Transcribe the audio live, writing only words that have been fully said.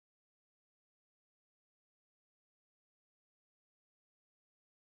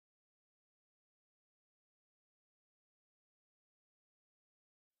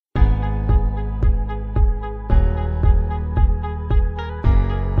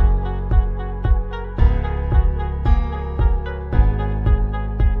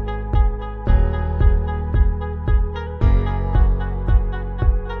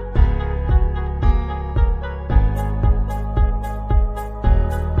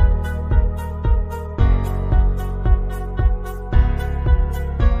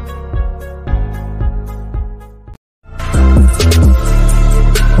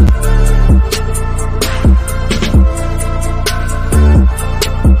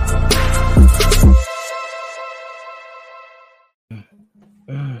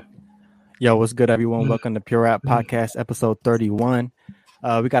Yo, what's good, everyone? Welcome to Pure Rap Podcast, episode 31.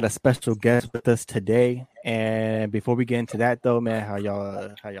 We got a special guest with us today, and before we get into that, though, man, how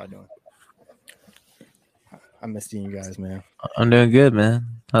y'all doing? I miss seeing you guys, man. I'm doing good, man.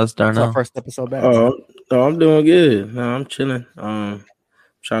 How's Darnell? It's our first episode back. Oh, I'm doing good. No, I'm chilling.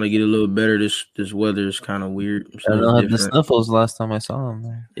 Trying to get a little better. This weather is kind of weird. Darnell had the sniffles last time I saw him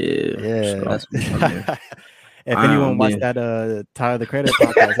there. Yeah. So if anyone watched that Tyler the Creator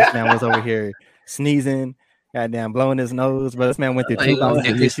podcast, this man was over here sneezing, goddamn blowing his nose, but this man went through 2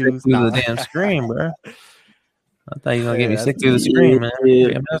 boxes of tissues. Through the damn screen, bro. I thought you were gonna get me sick through the screen, man.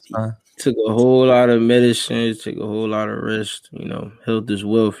 Yeah. Took a whole lot of medicine, took a whole lot of rest. You know, health is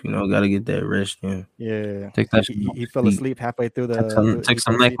wealth. You know, gotta get that rest in. Yeah, take that. He fell asleep halfway through the. Take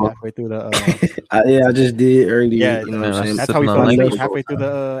some NyQuil. Halfway through the. I just did earlier. Yeah, you know what I'm saying? That's how he fell asleep halfway through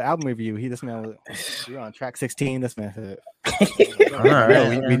the album review. This man was. We were on track 16. This man said. All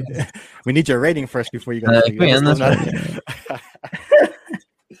right, we need your rating first before you go.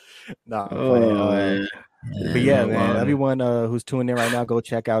 But yeah, man, everyone who's tuning in right now, go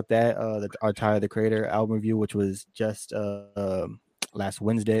check out that our Tyler the Creator album review, which was just last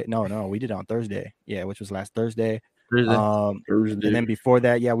Wednesday. No, we did it on Thursday. Yeah, which was last Thursday. Thursday. And then before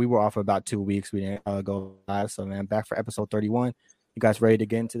that, yeah, we were off for about 2 weeks. We didn't go live. So, man, back for episode 31. You guys ready to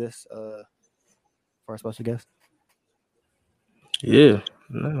get into this for our special guest? Yeah.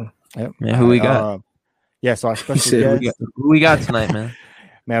 No. Yep. Man, who we got? So our special guest. Who we got tonight, man?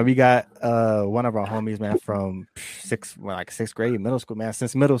 Man, we got one of our homies, man, from sixth grade, middle school, man.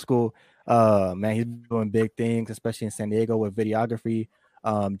 Since middle school, man, he's doing big things, especially in San Diego with videography,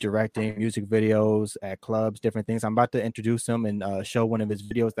 directing music videos at clubs, different things. I'm about to introduce him and show one of his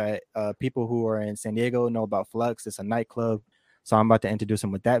videos that people who are in San Diego know about Flux. It's a nightclub, so I'm about to introduce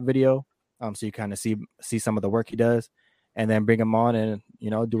him with that video, so you kind of see some of the work he does, and then bring him on and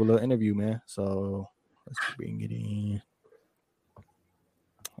do a little interview, man. So let's bring it in.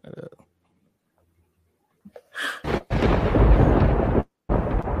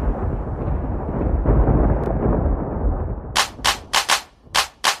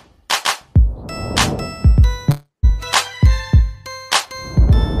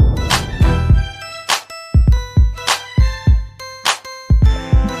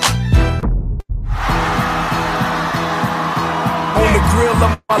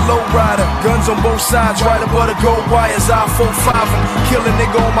 My low rider, guns on both sides, right above the gold wires, I 4-5 kill a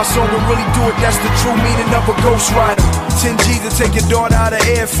nigga on my song and really do it, that's the true meaning of a ghost rider. 10 G's to take your daughter out of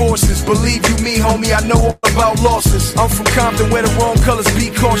Air Forces, believe you me, homie, I know all about losses. I'm from Compton where the wrong colors, be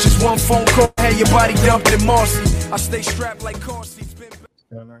cautious, one phone call, had your body dumped in Marcy. I stay strapped like car seats.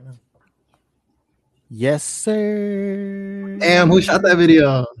 Yes, sir. Damn, who shot that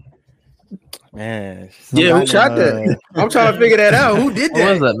video? Man, who shot that? I'm trying to figure that out. Who did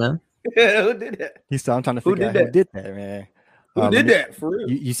that? What was that, man? Who did that? I'm trying to figure out who did that, man. Who did that for real?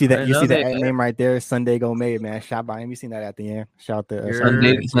 You see that? You see that name right there? Sunday Go Made, man. Shot by him. You seen that at the end? Shout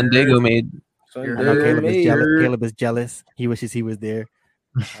to Sunday Go Made. I know Caleb is jealous. He wishes he was there.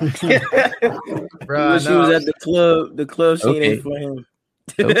 Bro, she was at the club. The club scene ain't for him.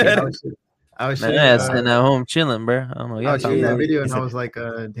 I was sitting at home chilling, bro. I don't know. I was seeing that video and I was like,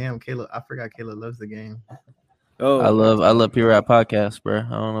 damn, Caleb. I forgot Caleb loves the game. Oh, I love Pure Rap Podcast, bro. I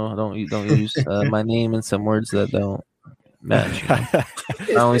don't know. Don't use my name in some words that don't match. I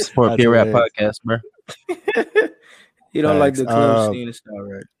only support Pure Rap Podcast, bro. You don't like the club scene and stuff,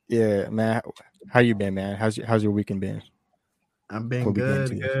 right? Yeah, man. How you been, man? How's your weekend been? I've been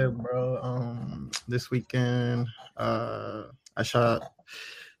good, bro. This weekend, I shot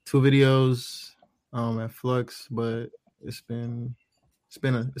 2 videos at Flux, but it's been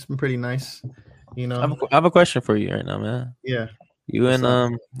pretty nice, you know. I have a question for you right now, man. Yeah. You in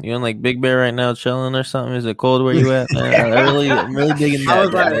like Big Bear right now, chilling or something? Is it cold where you at, man? I'm really digging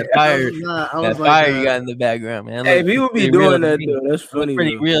that fire you got in the background, man. Hey, people be doing that though. That's funny.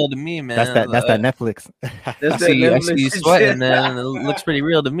 Pretty real to me, man. That's that Netflix. I see you sweating, man. It looks pretty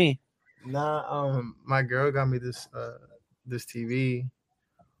real to me. Nah, my girl got me this TV.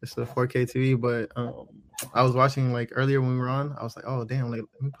 It's a 4K TV, but I was watching like earlier when we were on. I was like, oh damn, like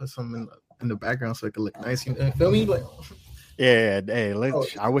let me put something in the background so it could look nice. You feel me? Like, yeah. Hey,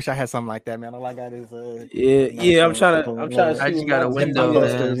 I wish I had something like that, man. All I got is yeah. I'm trying to. I just got a window,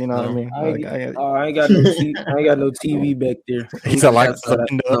 man. You know what I mean? I ain't got no TV back there. He's like some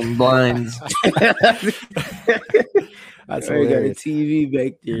blinds. I got a TV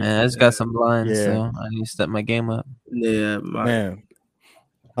back there. Man, I just got some blinds, so I need to step my game up. Yeah, man.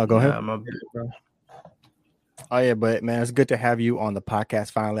 I'll go ahead. My bad, bro. Oh yeah, but man, it's good to have you on the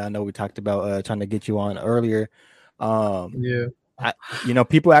podcast finally. I know we talked about trying to get you on earlier. Yeah.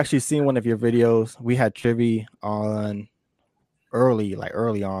 People actually seen one of your videos. We had trivia on early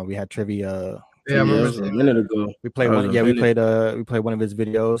on. We had trivia. Yeah, I remember a seeing minute that. ago. We played That one. was a Yeah, we minute. played one of his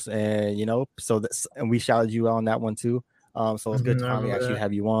videos, and and we shouted you out on that one too. So it's good to I finally remember actually that.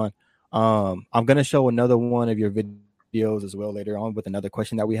 have you on. I'm gonna show another one of your videos as well later on with another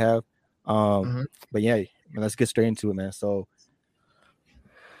question that we have. But yeah, let's get straight into it, man. So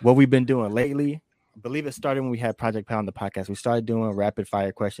what we've been doing lately, I believe it started when we had Project Pound the podcast. We started doing rapid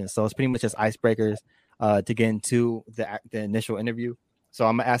fire questions. So it's pretty much just icebreakers to get into the initial interview. So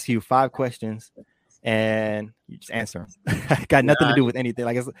I'm gonna ask you 5 questions and you just answer them. Got nothing to do with anything.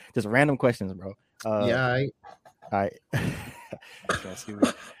 Like, it's just random questions, bro. All right. Why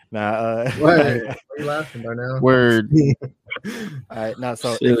are you laughing, Darnell? Word. All right. Now,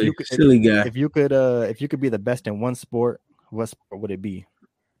 so silly guy. if you could be the best in one sport, what sport would it be?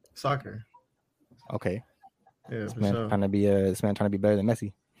 Soccer. Okay. Yeah, This for man sure. trying to be better than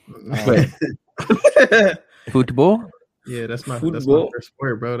Messi. Football. Yeah, that's my Football. first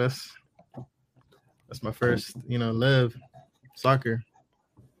sport, bro. That's my first, love soccer.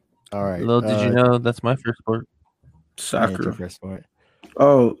 All right. Little did you know that's my first sport. Soccer. Your first sport.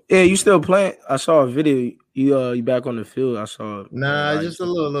 Oh, yeah, you still playing? I saw a video. You back on the field. I saw. Nah, just a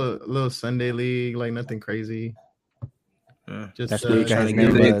little Sunday league, like nothing crazy. Just That's to what you got his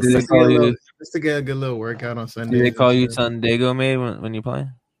name. just to get a good little workout on Sunday. Do they call you San Diego made when you play?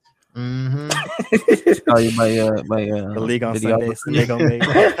 Mm-hmm. Call you by The league on video. Sunday. San Diego made.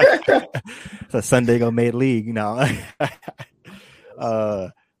 It's a San Diego made league. All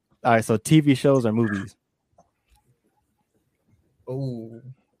right. So TV shows or movies? Oh,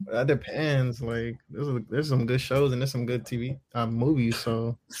 that depends. Like there's some good shows and there's some good TV movies.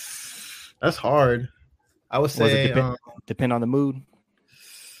 So that's hard. I would say depend on the mood.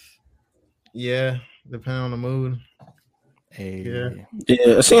 Yeah, depending on the mood. Yeah.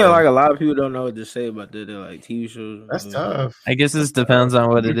 It seems like a lot of people don't know what to say about the like TV shows. That's tough. I guess this depends on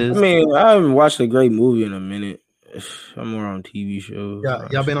what it is. I mean, I haven't watched a great movie in a minute. I'm more on TV shows.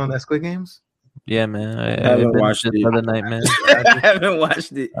 Y'all been on that Squid Games? Yeah, man. I haven't watched it the other night, man. I haven't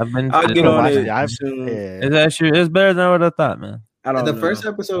watched it. I'll get on it. It's better than what I thought, man. I don't know. The first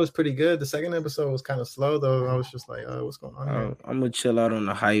episode was pretty good. The second episode was kind of slow, though. I was just like, what's going on here? I'm gonna chill out on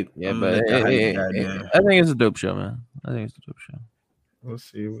the hype. Yeah, but I think it's a dope show, man. I think it's a dope show. We'll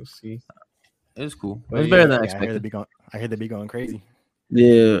see. It's cool. It's better than I expected. I hear they be going crazy.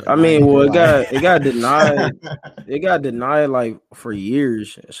 Yeah, I mean, well, it got denied. It got denied like for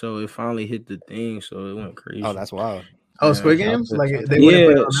years, so it finally hit the thing. So it went crazy. Oh, that's wild. Oh, Squid Games? Like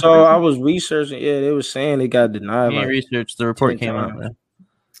so I was researching. Yeah, they were saying it got denied. Like research. The report came out, man.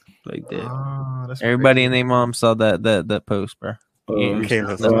 Like that. Everybody and their mom saw that post, bro. I'm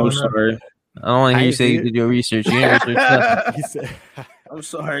sorry. I don't want to hear you say you did your research. You didn't research nothing. I'm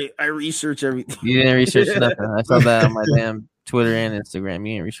sorry. I research everything. You didn't research nothing. I saw that on my damn Twitter and Instagram.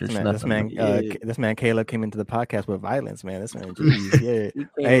 You ain't researched nothing. This man Caleb came into the podcast with violence, man. This man, geez, yeah.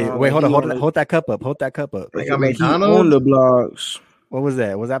 Hey, wait, hold that cup up. Hold that cup up. Like McDonald's on the blogs. What was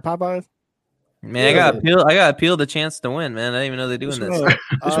that? Was that Popeyes? Man, I got appealed the chance to win, man. I didn't even know they're doing this.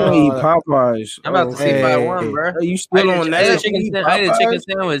 This man eat Popeyes. I'm about to see if I won, bro. Are you still on that? I ate a chicken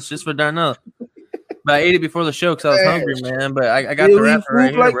sandwich just for Darnell. But I ate it before the show because I was hungry, man. But I got the wrapper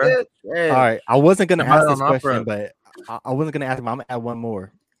right here, bro. Yeah. All right, I wasn't gonna ask this question, but I wasn't gonna ask him. I'm gonna add one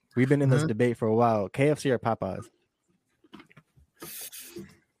more. We've been in this debate for a while. KFC or Popeyes?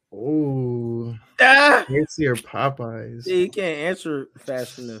 Oh, KFC or Popeyes? Yeah, you can't answer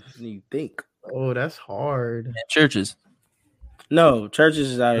fast enough than you think. Oh, that's hard. And Churches. No,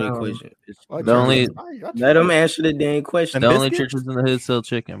 Churches is out of the equation. Let them answer the damn question. The only Churches in the hood sell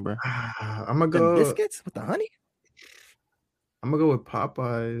chicken, bro. I'm gonna go biscuits with the honey. I'm gonna go with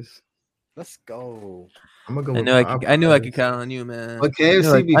Popeyes. Let's go. I'm gonna go. I knew I could count on you, man. But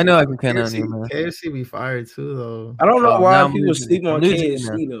KFC, I know I can count on you, man. KFC be fired too, though. I don't know why people sleep on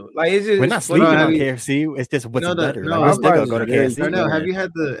KFC though. Like it's just we're not sleeping on KFC. It's just what's better. No, still go to KFC. No, have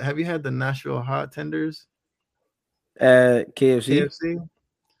you had the Nashville hot tenders at KFC?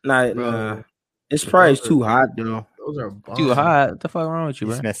 Nah. It's probably too hot though. Those are bomb. Too hot. What the fuck wrong with you,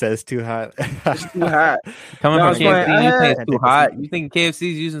 bro? That says too hot. It's too hot. Coming from KFC, you think it's too hot? You think KFC's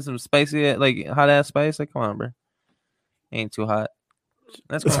using some spicy, like hot ass spice? Like, come on, bro. Ain't too hot.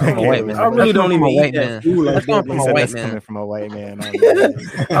 That's coming from a white man. I really don't even eat that food like that. Coming from a white man.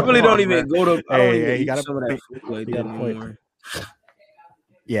 I really don't even go to. I don't even eat some of that food like that anymore.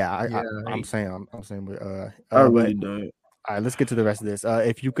 Yeah, I'm saying, I really don't. All right, let's get to the rest of this.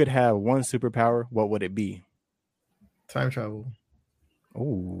 If you could have one superpower, what would it be? Time travel.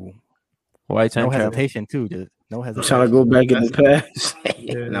 Ooh. Why time no travel? hesitation too. Just No I'm hesitation. trying to go back in the past.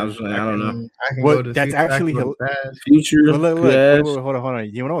 Yeah, And I was like, I don't know. I can Well, go to the that's future, I can actually go to the past. Future, Well, look, wait, past. hold on.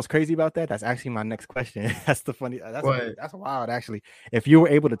 You know what's crazy about that? That's actually my next question. That's the funny. What? That's wild. Actually, if you were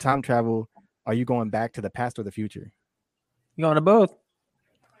able to time travel, are you going back to the past or the future? You going to both?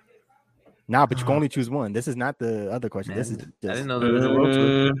 Nah, but you can only choose one. This is not the other question. This is I just didn't know there was a world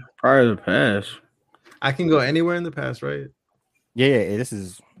tour. Probably the past. I can go anywhere in the past, right? yeah. This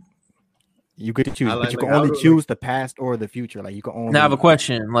is you get to choose, but you can I'll only go, choose the past or the future. Like you can only. Now I have a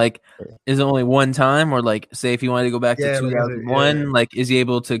question. Like, is it only one time, or like, say if he wanted to go back Yeah, to like, 2001, like, is he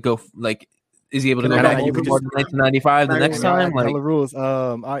able to go? Like, is he able to Can go I back go to over just- 1995 the next time? Like, hella rules.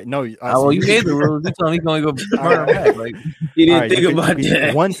 All right, no. well, you made the rules. You told me you can only go far back. Like, You didn't All right, think you can- about you can-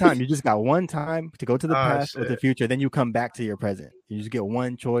 that. one time. You just got one time to go to the Oh, past or the shit. future. Then you come back to your present. You just get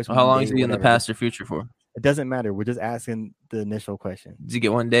one choice. how one long day, is he in the whatever. past or future for? It doesn't matter. We're just asking the initial question. Does he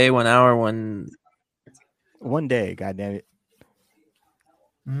get 1 day, 1 hour, one? One day. God damn it.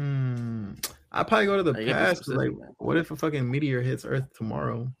 I'd probably go to the You gotta be past. 'Cause, like, specific, man. what if a fucking meteor hits Earth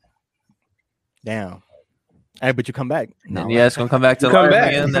tomorrow? Damn. Hey, but you come back. No, yeah, it's gonna come back to You come life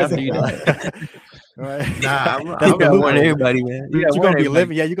back. again after you die. Right. Nah, I'm That's You the gotta loophole. warn everybody, man. You You're gotta gonna warn be everybody.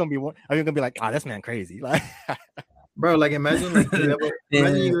 living. Yeah, you're gonna be. Are you gonna be like, oh, this man crazy? Like, Bro, like imagine like you able, Yeah.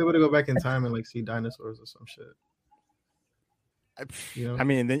 imagine you able to go back in time and like see dinosaurs or some shit. You know? I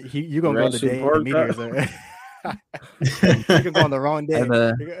mean, then you gonna go the Jurassic day the Park, meteors are. You can go on the wrong day.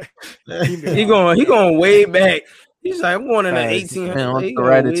 He going way back. He's like, I'm going in the Facts. 1800s. Man, wants He to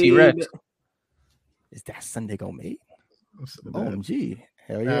ride a going way T-Rex. back. Is that Sunday gonna make? Nah, OMG.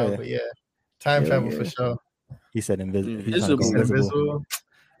 Hell yeah. but yeah, time Hell travel yeah. for sure. He said invisible. He's Invisible. trying to go invisible. Invisible.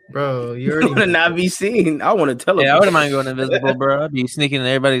 Bro, you You want to already not be seen. I want to tell him. Yeah, I wouldn't mind going invisible, bro. I'd be sneaking in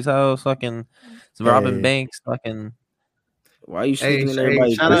everybody's house, fucking robbing Hey. banks, fucking. Why are you Hey, sneaking in hey,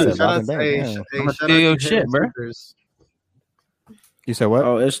 everybody's shout out, Listen, place? shout out, Robin Bank, hey, yeah. hey, I'ma shout steal out your to shit, Haven bro. Sneakers. You said what?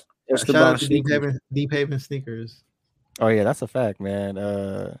 Oh, it's Shout the out box to Deep sneakers. Haven Sneakers. Oh yeah, that's a fact, man.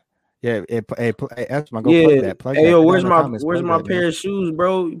 Yeah, hey, Epstein, go Yeah. plug that. Plug Hey, that. yo, Put that where's in the my comments. where's Plug my that, pair man. of shoes,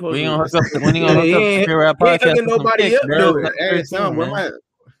 bro? You supposed When you to- gonna hook up? When you gonna Yeah, hook up he the Pure Rap he ain't podcast? hooking with some nobody kicks, up, bro? though. That's Hey, very Sam, soon, man.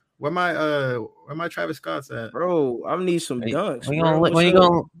 where my Travis Scott's at? Bro, I need some dunks. When you bro. gonna? What's When you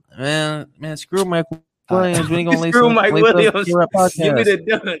up? gonna? Man, screw Mike Williams. When you gonna lace Screw up? Mike lace up Williams. Pure Rap Give me podcast?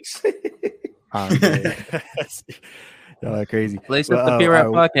 the dunks. Y'all are crazy. Lace Well, up the Pure Rap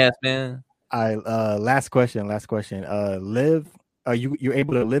all right, podcast, man. last question. You're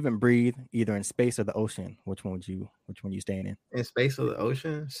able to live and breathe either in space or the ocean. Which one you staying in? In space or the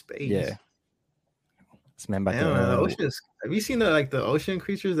ocean? Space. Yeah. This man about Damn, the ocean is, have you seen the ocean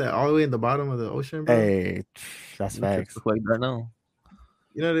creatures that all the way in the bottom of the ocean, bro? Hey, that's facts. Look like that now.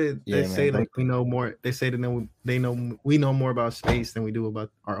 You know they Yeah, say man, like we know more. They say that we know more about space than we do about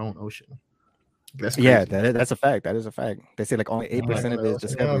our own ocean. That's crazy. Yeah, that's a fact. That is a fact. They say like only 8% of it is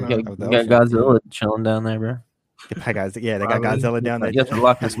discovered Yeah, You of got, the you got ocean. Godzilla chilling down there, bro. They got Probably. Godzilla down there. You have to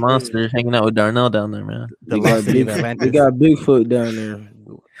lock this monster hanging out with Darnell down there, man. The They got lost city of Bigfoot- Atlantis. they got Bigfoot down there.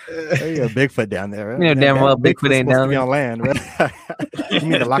 There you go, Bigfoot down there. Right? You know damn well Bigfoot Bigfoot's ain't supposed down to be there. on land, right? You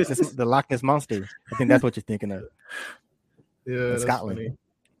mean the Loch Ness monster? I think that's what you're thinking of. Yeah, that's Scotland.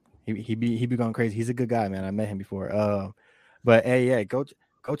 funny. He be going crazy. He's a good guy, man. I met him before. But hey, yeah, go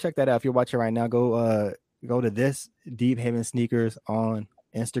check that out. If you're watching right now, go to this Deep Haven Sneakers on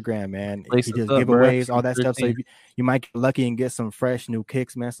Instagram, man. Lace He us does up, bro. giveaways, all that stuff. So you might get lucky and get some fresh new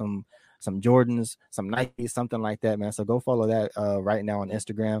kicks, man. Some Jordans, some Nikes, something like that, man. So go follow that right now on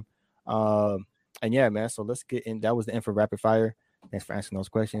Instagram. And yeah, man. So let's get in. That was the info rapid fire. Thanks for answering those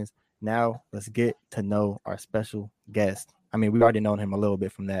questions. Now let's get to know our special guest. I mean, we already known him a little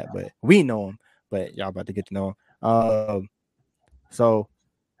bit from that, but we know him. But y'all about to get to know him. So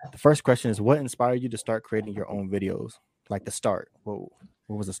the first question is, what inspired you to start creating your own videos? Like the start. What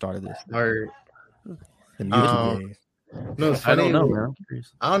was the start of this? Or The YouTube days. no, it's I funny. don't know, man.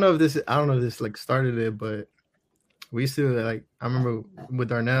 I don't know if this like started it, but we used to like. I remember with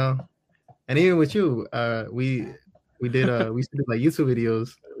Darnell, and even with you, we used to do like YouTube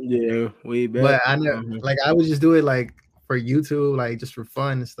videos. Yeah, way back. But I never like I would just do it like for YouTube, like just for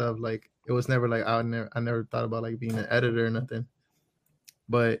fun and stuff. Like it was never like I never thought about like being an editor or nothing.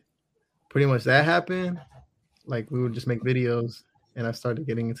 But pretty much that happened. Like we would just make videos, and I started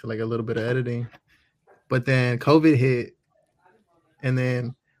getting into like a little bit of editing. But then COVID hit, and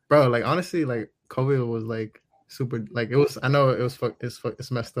then bro, like honestly, like COVID was like super. Like it was. I know it was.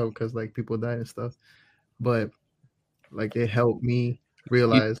 It's messed up because like people died and stuff. But like it helped me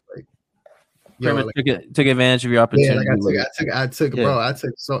realize like. Pretty much took advantage of your opportunity. Yeah, I took,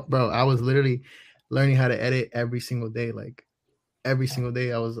 bro. I was literally learning how to edit every single day. Like every single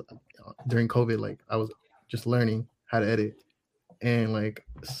day, I was during COVID. Like I was just learning how to edit, and like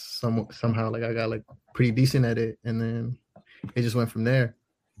somehow like I got like pretty decent at it, and then it just went from there.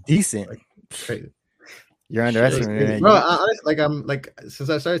 Decent. Like, crazy. You're underestimating, bro. I'm like since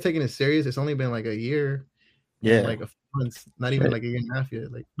I started taking it serious, it's only been like a year. Yeah, like a few months, not even like a year and a half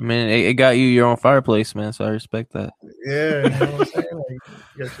yet. Like, I mean, it got you your own fireplace, man. So I respect that. yeah, you know what I'm saying? Like,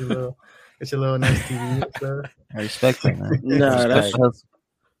 you got your little nice TV and stuff. I respect that, man.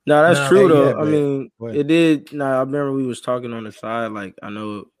 That's true though. yeah, I mean, it did. I remember we was talking on the side. Like, I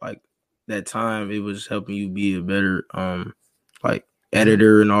know, like that time, it was helping you be a better, like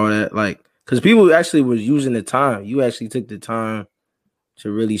editor and all that. Like, because people actually was using the time. You actually took the time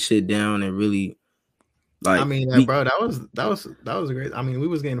to really sit down and really. Like, I mean, bro, that was great. I mean, we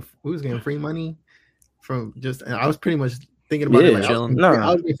was getting free money from just, and I was pretty much thinking about it. Like, I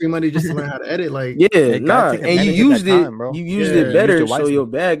was getting free money just to learn how to edit. Like, and you used it. Bro. You used it better, so your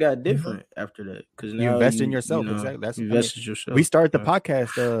bag got different after that. Because you invest in yourself. Exactly. That's you invested yourself. We started the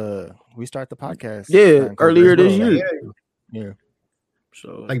podcast. Yeah, earlier this year. Yeah.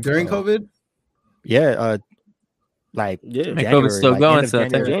 So like during COVID. Yeah. Like COVID's still going, so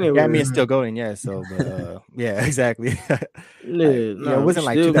January. Yeah, I mean it's still going, yeah. So, but yeah, exactly. It wasn't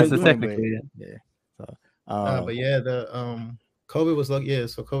like 2020, yeah. So, but yeah, the COVID was like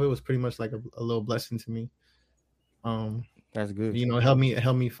so COVID was pretty much like a little blessing to me. That's good. You know, help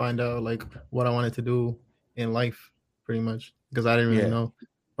me find out like what I wanted to do in life, pretty much, because I didn't really know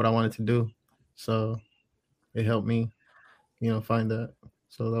what I wanted to do. So it helped me, find that.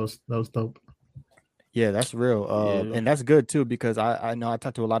 So that was dope. Yeah, that's real. And that's good too, because I know I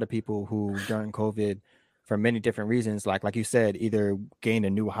talked to a lot of people who during COVID, for many different reasons, like you said, either gained a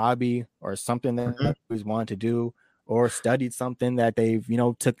new hobby or something that they always wanted to do, or studied something that they've,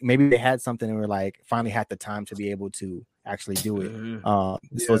 took, maybe they had something and were like finally had the time to be able to actually do it.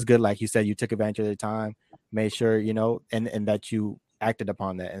 So it's good, like you said, you took advantage of the time, made sure, and that you acted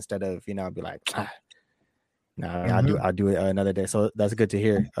upon that instead of, be like, I'll do it another day. So that's good to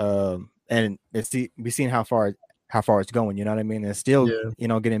hear. And we've seen how far it's going, you know what I mean? And it's still,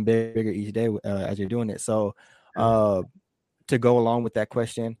 getting bigger each day as you're doing it. So to go along with that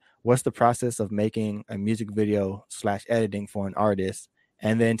question, what's the process of making a music video / editing for an artist?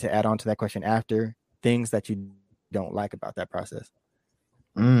 And then to add on to that question after, things that you don't like about that process.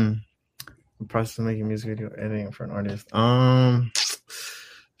 The process of making music video editing for an artist.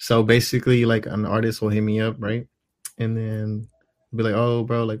 So basically like an artist will hit me up, right? And then be like, oh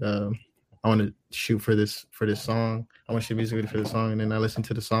bro, like I want to shoot for this song. I want to shoot music video for this song. And then I listen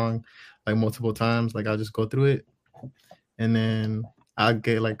to the song like multiple times. Like I'll just go through it. And then I'll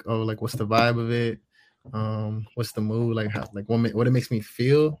get like, oh, like what's the vibe of it? What's the mood? Like how, like what it makes me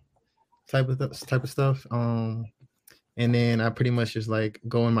feel type of stuff. And then I pretty much just like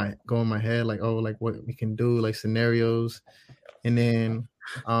go in my head, like, oh, like what we can do, like scenarios. And then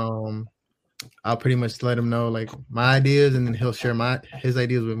I'll pretty much let him know like my ideas, and then he'll share his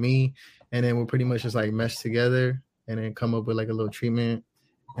ideas with me. And then we'll pretty much just like mesh together and then come up with like a little treatment.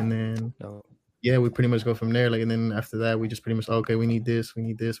 And then, we pretty much go from there. Like, and then after that, we just pretty much, okay, we need this for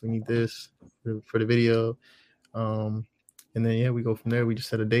the video. And then, we go from there. We just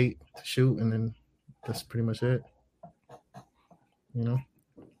set a date to shoot, and then that's pretty much it.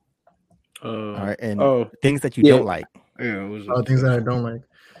 All right. And things that you don't like. Yeah. Things that I don't like.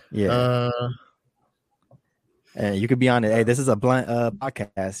 Yeah. And you could be on it. Hey, this is a blunt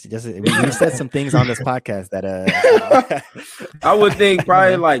podcast. We said some things on this podcast that I would think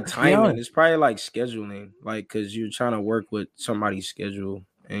probably like timing. It's probably like scheduling, like because you're trying to work with somebody's schedule,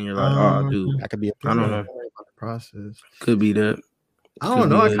 and you're like, oh, dude, that could be. I don't know. Process could be that. I don't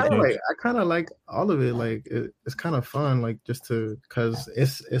know. I kind of like all of it. Like it's kind of fun. Like just because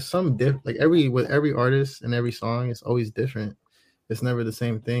it's some different. Like with every artist and every song, it's always different. It's never the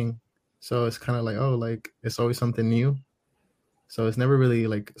same thing. So it's kind of like, oh, like it's always something new. So it's never really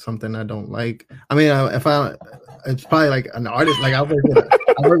like something I don't like. I mean, it's probably like an artist. Like I've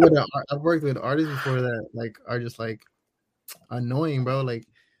worked with artists before that like are just like annoying, bro. Like,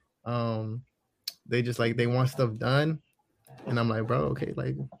 they just like they want stuff done, and I'm like, bro, okay,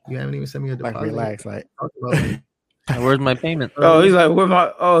 like you haven't even sent me a deposit. Like relax, like. Where's my payment? Oh, he's like,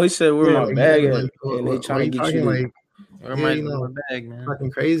 he said, where my bag at? And they trying to get you like. Where my bag, man?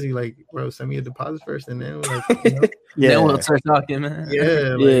 Fucking crazy, like, bro, send me a deposit first, and then like, then we'll start talking, man.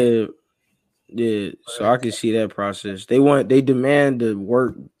 Yeah. So I can see that process. They demand the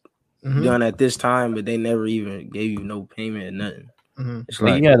work done at this time, but they never even gave you no payment or nothing. It's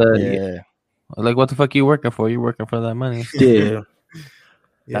like you gotta, like, what the fuck are you working for? You're working for that money. Yeah,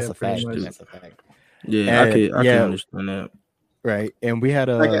 that's a fact. That's a fact. Yeah, I can understand that. Right, and we had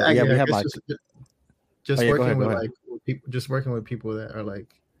a just go working ahead, with go ahead. like people, just working with people that are like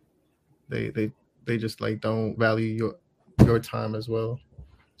they just like don't value your time as well.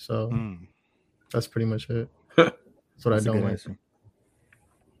 So that's pretty much it. That's what That's I a don't good like. answer.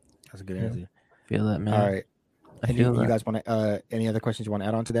 That's a good Yeah. answer. Feel that, man. All right. I Any, feel you that. guys want to any other questions you want to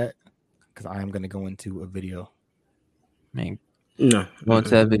add on to that? Because I am going to go into a video. Man, No. go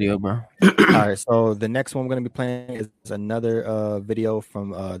into that video, bro. All right. So the next one we're going to be playing is another video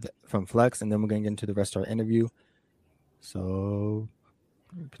from Flex, and then we're going to get into the rest of our interview. So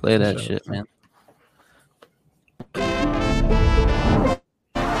Play that shit, man.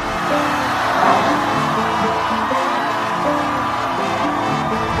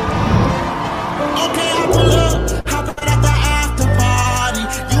 Okay, I pull up, hop out at the after party.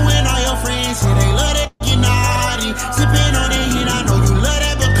 You and all your friends say they love that get naughty. Sipping on that heat, I know you love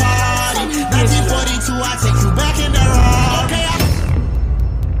that Bacardi. 1942, I take you back in the raw. Okay,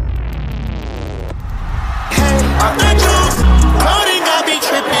 hey, got the juice, coding got me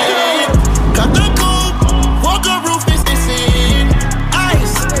tripping. Got the coupe, Walker roof is missing.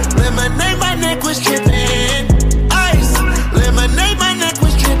 Ice, lemonade, my neck was tripping. Ice, lemonade, my neck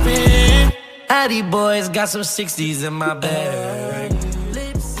was tripping. Addy boys got some 60s in my bag.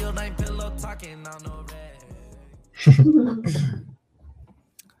 Lips sealed, ain't pillow talking on no rag.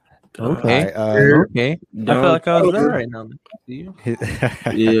 Okay. All Okay. I feel like I was there right now. Do you? right.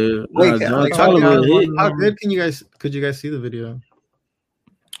 Yeah. Like, Nah, like, Tyler was hit. how good could you guys see the video?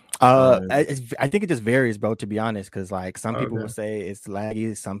 I think it just varies, bro. To be honest, because like some people Okay. will say it's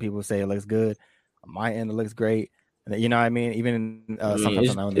laggy, some people say it looks good. On my end, it looks great. You know what I mean? Even I mean, sometimes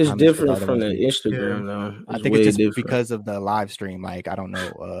I know in the it's comments with different other from ones, the we- Instagram though. I It's think way it's just different. because of the live stream. Like I don't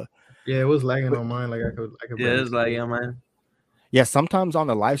know. Yeah, it was lagging on mine. Like I could. Yeah, barely it's see like, it. yeah, man. Yeah, sometimes on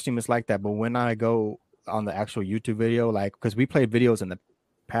the live stream it's like that, but when I go on the actual YouTube video, like because we played videos in the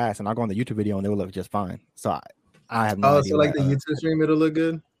past, and I go on the YouTube video and they will look just fine. So I have no Oh, idea. so like what, the YouTube stream, it'll look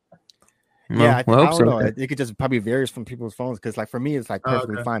good. yeah, I Well, don't hope so. know. It could just probably varies from people's phones because, like, for me, it's like Oh,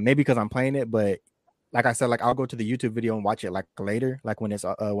 perfectly okay. fine. Maybe because I'm playing it, but like I said, like I'll go to the YouTube video and watch it like later, like when it's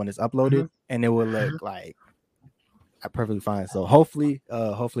uploaded, and it will look like perfectly fine. So hopefully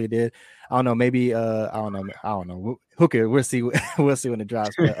it did. I don't know. Maybe I don't know. Who cares? We'll see. We'll see when it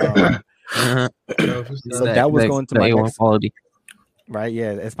drops. But Yo, for so sure. that was going to my A1 next. quality. Right,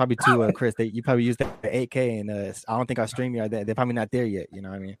 yeah, it's probably too Chris. You probably used that 8K, and I don't think our stream are there. They're probably not there yet. You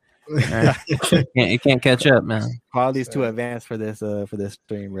know what I mean? It can't catch up, man. Quality's too advanced for this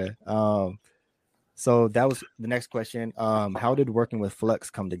stream, bro. So that was the next question. How did working with Flex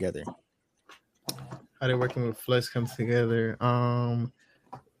come together? How did working with Flex come together?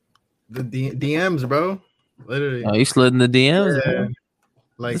 The DMs, bro. Literally. Oh, you slid in the DMs, Yeah. man.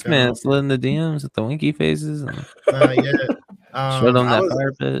 Like This man slid in the DMs with the winky faces. And yeah. showed them I that was-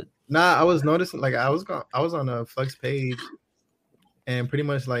 fire pit. Nah, I was noticing like I was on a Flex page, and pretty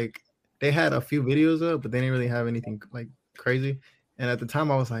much like they had a few videos up, but they didn't really have anything like crazy. And at the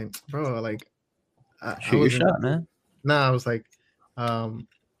time, I was like, bro, like I Shoot your wasn't- shot, man. Nah, I was like, I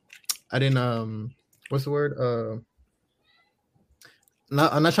didn't what's the word?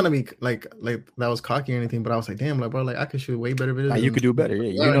 I'm not trying to be like that was cocky or anything, but I was like, damn, like bro, like I could shoot way better videos. Like, you than- could do better.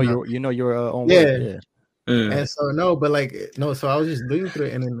 Yeah, you know your own Yeah. work. Yeah. And so no, but like no, so I was just looking through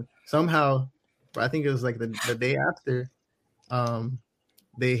it, and then somehow, I think it was like the day after,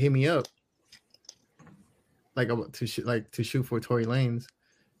 they hit me up, like to shoot for Tory Lanez,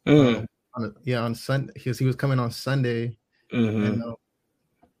 on Sunday because he was coming on Sunday, and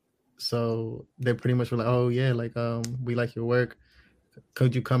so they pretty much were like, oh yeah, like we like your work,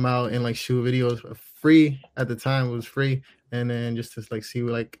 could you come out and like shoot videos for free? At the time it was free, and then just to like see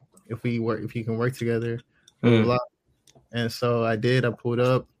like if you can work together. Blah, blah, blah. And so I did. I pulled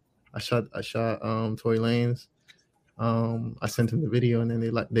up. I shot Tory Lanez. I sent them the video, and then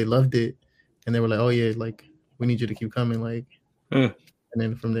they loved it, and they were like, "Oh yeah, like we need you to keep coming." Like, and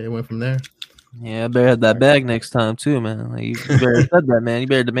then from there it went from there. Yeah, I better have that bag next time too, man. Like, you better said that, man. You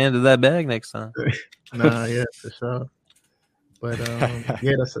better demanded that bag next time. Nah, yeah, for sure. But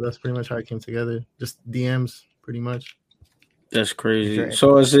yeah, that's pretty much how it came together. Just DMs, pretty much. That's crazy.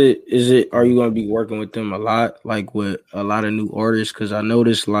 So is it are you gonna be working with them a lot, like with a lot of new artists? Because I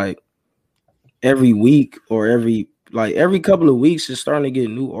noticed like every week or every couple of weeks it's starting to get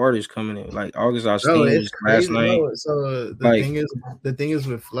new artists coming in. Like August Austin was last night. Bro. So the thing is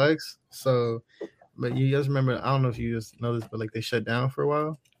with Flex. So, but you guys remember? I don't know if you just know this, but like they shut down for a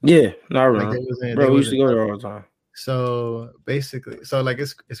while. Yeah, not Like wrong. they wasn't, Bro, they we used to wasn't- go there all the time. So basically, like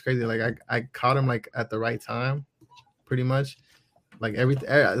it's crazy. Like I caught him like at the right time, pretty much. Like everything.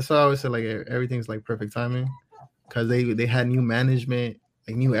 So I always say like everything's like perfect timing, because they had new management,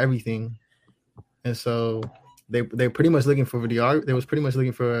 like knew everything, and so they pretty much looking for They was pretty much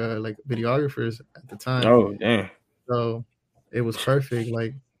looking for like videographers at the time. Oh damn! So it was perfect.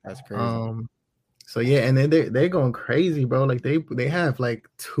 Like That's crazy. So yeah, and then they're going crazy, bro. Like they have like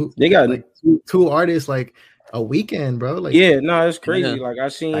two. They got like two artists like a weekend, bro. Like yeah, no, it's crazy. Yeah. Like I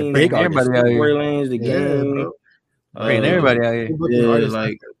seen big everybody out here. Lanes, the game, bro. Bringing everybody out here. Booking artists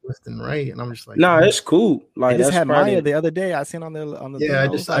like left and right, and I'm just like, nah, it's cool. Like I just that's had probably, Maya the other day. I seen on the yeah.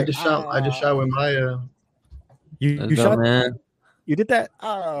 thing. I just shot with Maya. You Let's go, shot, man. you did that?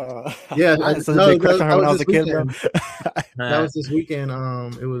 Oh. Yeah, I had such a big crush on her when I was a kid, bro. That was this weekend.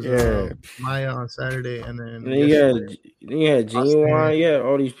 It was Yeah. Maya on Saturday, and then you had Genuine, yeah,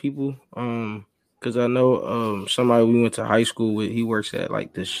 all these people. Because I know somebody we went to high school with. He works at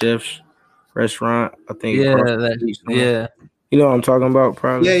like the Chef's restaurant. I think. Yeah, yeah. You know what I'm talking about,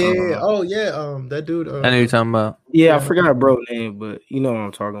 probably. Yeah. Oh yeah. That dude. I know you're talking about. Yeah, I forgot bro name, but you know what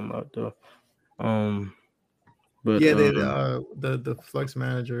I'm talking about though. But yeah, the Flux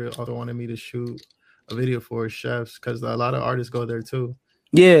manager also wanted me to shoot a video for Chefs because a lot of artists go there too.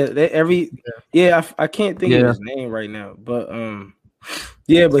 Yeah, I can't think of his name right now, but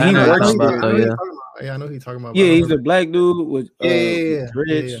yeah, but he works. I know he's talking about. Yeah, he's a black dude with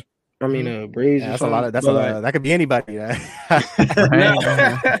dreads. Yeah. I mean, braids. Yeah, that's a lot of. That's a lot. That could be anybody. It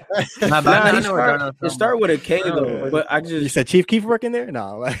start with a K though, but I just. You said Chief Keef working there?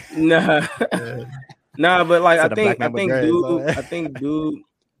 No. Nah. Nah, but like I think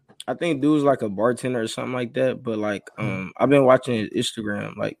dude's like a bartender or something like that. But like I've been watching his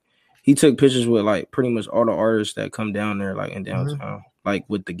Instagram. Like he took pictures with like pretty much all the artists that come down there, like in downtown, like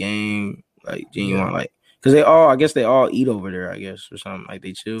with the game, like Genuine, like because I guess they all eat over there, I guess, or something, like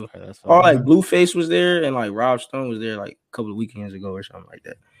they chill. Like Blueface was there and like Rob Stone was there like a couple of weekends ago or something like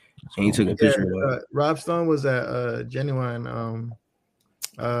that. And he took a picture of that. Rob Stone was at Genuine.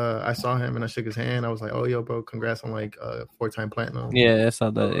 I saw him and I shook his hand. I was like, "Oh, yo, bro, congrats on like 4-time platinum." Yeah, I saw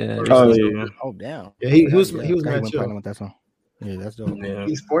that. Yeah. Oh, damn. Yeah, he was mad chill. With that song. Yeah, that's dope. Yeah.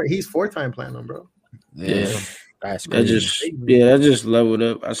 He's 4-time platinum, bro. Yeah, that's crazy. That just leveled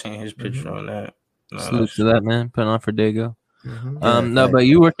up. I seen his picture on that. Salute to that, man. Putting on for Dago. Mm-hmm. But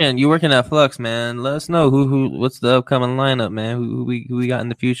you working at Flux, man. Let us know what's the upcoming lineup, man. Who we got in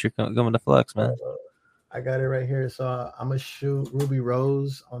the future coming to Flux, man. I got it right here. So I'm gonna shoot Ruby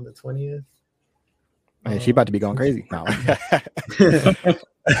Rose on the 20th. Man, she about to be going crazy. No.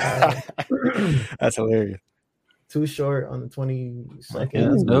 That's hilarious. Too Short on the 22nd. Yeah,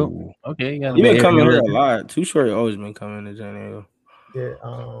 that's dope. Okay, you been coming here a lot. Too Short always been coming to San Diego. Yeah,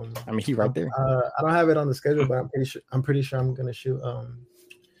 I mean, he right there. I don't have it on the schedule, but I'm pretty sure I'm gonna shoot.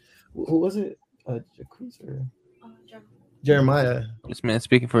 Who was it? Jacuzzi or Jeremiah. This man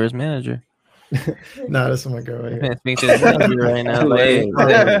speaking for his manager. Nah, that's my girl right here. Man speaking to his manager right now. Like,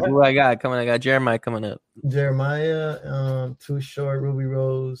 who I got coming? I got Jeremiah coming up. Jeremiah, Too Short, Ruby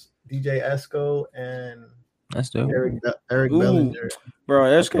Rose, DJ Esco, and that's dope. Eric Bellinger. Bro,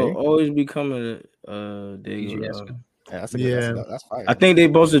 Esco always be coming to DJ Esco. Yeah, that's fire. I think they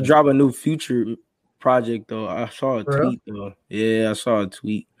supposed to drop a new Future project though. I saw a tweet though. Yeah, I saw a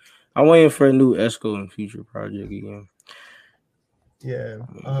tweet. I'm waiting for a new Esco and Future project again. Yeah,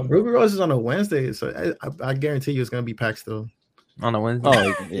 Ruby Rose is on a Wednesday, so I guarantee you it's gonna be packed still. On a Wednesday.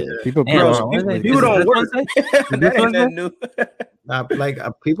 Oh yeah, people don't work. That ain't that new. Like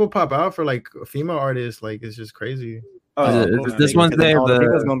people pop out for like female artists. Like it's just crazy. This Wednesday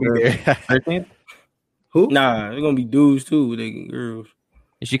the gonna be there. 13th? Who? Nah, they're gonna be dudes too. They girls.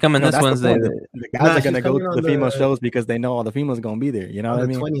 Is she coming this Wednesday? The guys are gonna go to the female shows because they know all the females are gonna be there. You know what I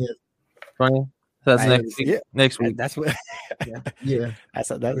mean? 20th. So that's next week. Yeah. Next week. That's what. Yeah. That's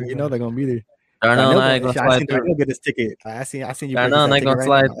you know they're gonna be there. Darnell and I ain't gonna slide through. I'll get this ticket. I seen you. Darnell and I gonna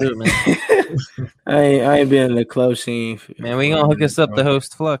slide through, man. I ain't been in the club scene. Man, we gonna hook us up to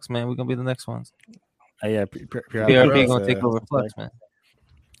host Flux, man. We're gonna be the next ones. Yeah, PRP gonna take over Flux, man.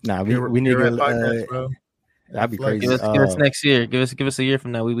 Nah, we need to. That'd be crazy. Give us next year. Give us a year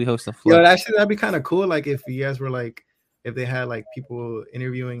from now. We be hosting Flux. Yo, actually, that'd be kind of cool. Like if you guys were like, if they had like people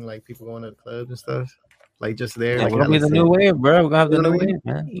interviewing, like people going to the clubs and stuff, like just there. Yeah, like, we're gonna be the new wave, bro. We're gonna have the new wave,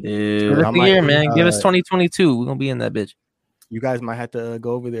 man. Yeah, year, man. Give us 2022. We're gonna be in that bitch. You guys might have to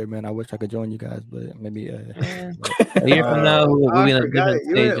go over there, man. I wish I could join you guys, but maybe a year from now we'll be in a different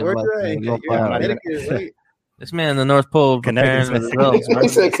stage of life. This man in the North Pole preparing the results,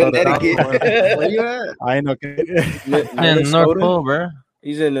 bro. Connecticut. Where you at? I ain't know. Man, in the North Pole, bro.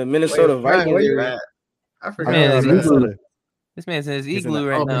 He's in the Minnesota Vikings. Where you at? I forgot. This man's in his igloo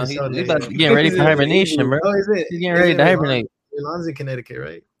right now. He's about to be getting ready for hibernation, bro. Oh, is it? He's getting ready to hibernate. Elon's in Connecticut,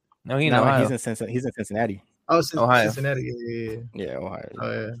 right? No, he's in Ohio. He's in Cincinnati. Oh, Ohio. Cincinnati. Yeah, Ohio.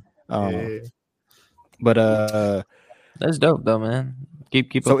 Oh, yeah. But That's dope though, man.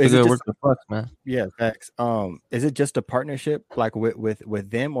 Keep So up the is it good just- work with Flux, man. yeah, facts. Is it just a partnership like with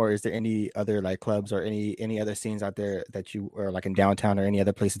them, or is there any other like clubs or any other scenes out there that you or like in downtown or any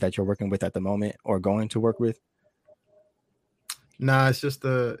other places that you're working with at the moment or going to work with? Nah, it's just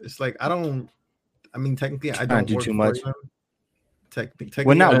it's like I mean, technically, I Trying don't to do work too for much. them. Technically,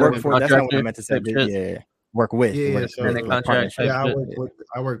 Well, not I work don't- for. That's not what I meant to say. Contractor but type shit. yeah, work with. Yeah, work so- with, Independent like, contract partnership. type Yeah,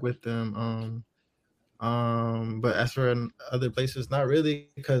 I work with them. But as for other places, not really,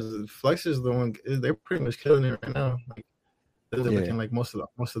 because Flex is the one. They're pretty much killing it right now. Like, they're Yeah. looking like most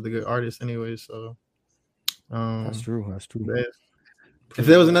of the good artists, anyway. So, That's true. That's true. but if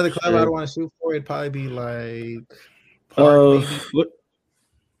there was another club Sure. I'd want to shoot for, it'd probably be like Park, maybe.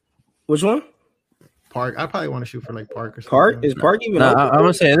 Which one? Park. I probably want to shoot for like Park or something. Park? Is Park even Nah, open? I'm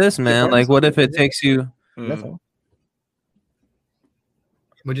gonna say this, man. Park Like, is what if open, it takes you? That's Mm. all.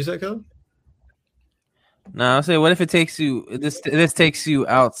 What'd you say, Kelly? Nah, I'll say, what if it takes you? This takes you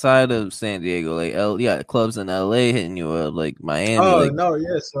outside of San Diego, like clubs in LA hitting you up, like Miami. like, no,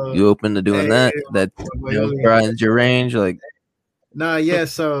 yeah. So you open to doing that? That broadens your range, like. Nah, yeah.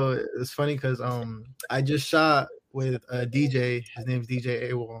 So it's funny because I just shot with a DJ. His name's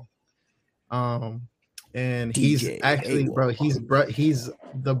DJ AWOL. And he's DJ actually, AWOL. bro, he's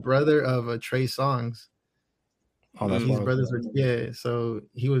the brother of Trey Songz. Oh, that's He's wild. brothers with, yeah. So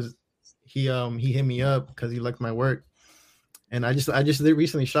he hit me up because he liked my work, and I just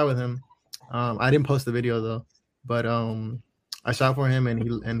recently shot with him. I didn't post the video though, but I shot for him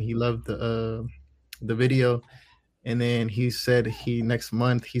and he loved the video. And then he said next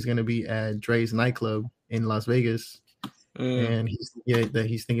month he's gonna be at Dre's nightclub in Las Vegas, and he's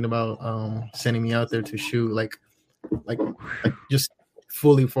thinking about sending me out there to shoot like just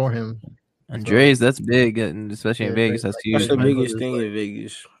fully for him. And Dre's, that's big, and especially in Yeah, Vegas. That's huge. That's the Yeah. biggest thing in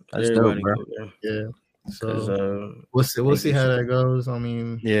Vegas. That's dope, Everybody bro. go there. Yeah, 'Cause, so we'll see how that goes. I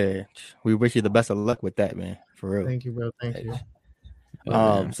mean, Yeah, we wish you the best of luck with that, man. For real. thank you, bro. Thank you.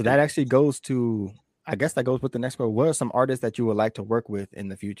 So that actually goes to, I guess that goes with the next one. What are some artists that you would like to work with in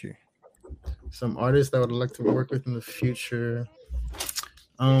the future? Some artists that I would like to work with in the future.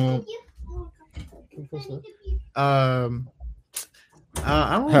 I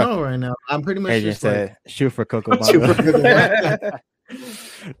don't know right now. I'm pretty much Adrian just like said, shoot for Coco Shoot for Bongo."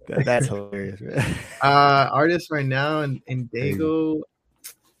 Coco That's hilarious, man. artists right now in Dago.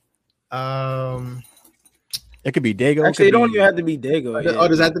 It could be Dago. Actually, it could don't be- even have to be Dago. Oh,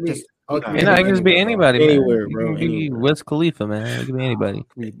 does that have to be? Just- Okay. You know, it can just be anybody, man. Anywhere, It bro, can be anywhere. Wiz Khalifa, man. It can be anybody.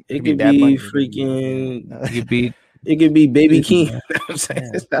 It could Bad be Bunny. freaking. It could be It could be Baby Yeah. King. You know what I'm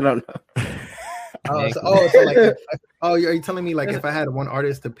saying? I don't know. So like, are you telling me like if I had one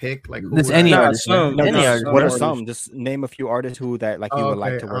artist to pick, like who That's would any I- Nah, artist, man. some- No, Any just- artist. what are artists. some? Just name a few artists who that like you would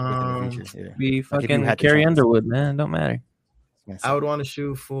like to work with in the future. Yeah. Be Like, if you fucking had the Carrie chance. Underwood, man. Don't matter. I would want to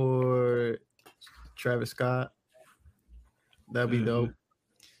shoot for Travis Scott. That'd be Mhm. dope.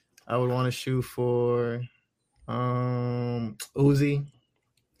 I would want to shoot for Uzi.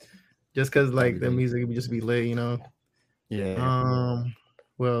 Just cause like the music would just be lit, you know. Yeah.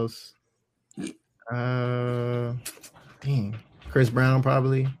 Who else? Dang. Chris Brown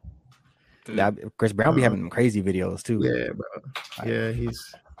probably. Chris Brown be having them crazy videos too. Yeah, bro. Yeah,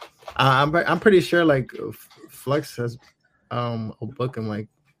 he's. I'm pretty sure like Flex has will book him like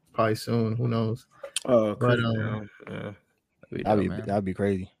probably soon. Who knows? Oh, But, yeah. That'd be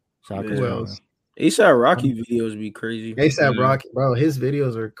crazy. Shout out Yeah. Chris Who Brown, else? ASAP Rocky videos be crazy. ASAP Rocky, bro. His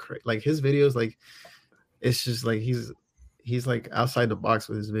videos are like his videos like it's just like he's like outside the box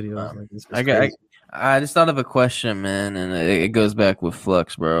with his videos. Like, it's crazy. I just thought of a question, man, and it goes back with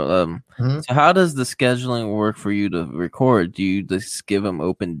Flux, bro. Mhm. So how does the scheduling work for you to record? Do you just give them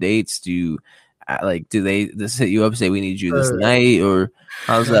open dates? Do you do they just hit you up and say we need you this night, or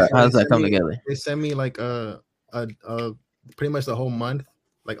how's that come together? They send me like a pretty much the whole month,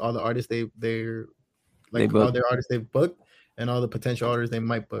 like all the artists they're like book. all their artists they've booked and all the potential artists they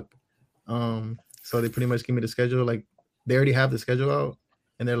might book. So they pretty much give me the schedule. Like they already have the schedule out,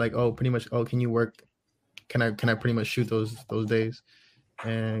 and they're like, oh, pretty much, oh, can you work? Can I pretty much shoot those days?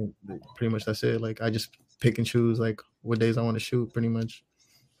 And pretty much that's it. Like I just pick and choose like what days I want to shoot. Pretty much.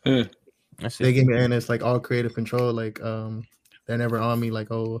 They give me, and it's like all creative control. Like they're never on me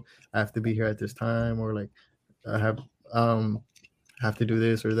like, oh, I have to be here at this time, or like I have to do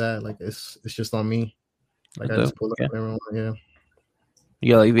this or that. Like it's just on me. Like I just pull up whenever I want. Yeah.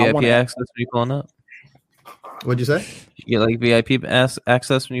 You got like VIP access when you pulling up? What'd you say? You get like VIP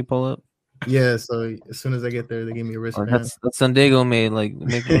access when you pull up? Yeah. So as soon as I get there, they give me a wristband. That's San Diego made. Like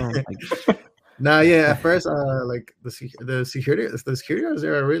make room. Like, Nah, yeah. At first, like the security guards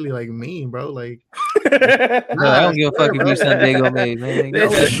there are really like mean, bro. Like, I don't give a fuck if bro. you San Diego made, man. Go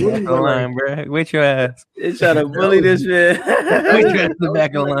They to the back of the line, bro. Wait your ass. They try to bully this man. Wait your ass to the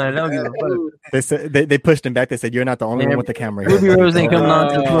back of the line. I don't give a fuck. They said they pushed him back. They said, "You're not the only one with the camera." Ruby here." Rose ain't coming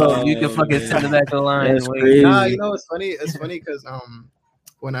on to the club. Oh, You can fucking sit in the back of the line. That's and wait. crazy. Nah, you know what's funny? It's funny because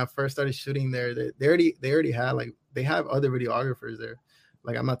when I first started shooting there, they already had like they have other videographers there.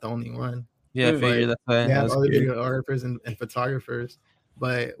 Like I'm not the only one. Yeah, I figured that's why. They have That's other good. videographers and photographers.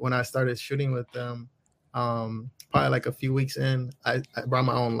 But when I started shooting with them, probably like a few weeks in, I brought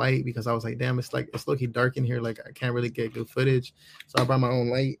my own light because I was like, damn, it's low-key dark in here. Like I can't really get good footage. So I brought my own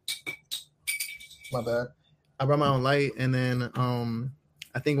light. My bad. I brought my own light, and then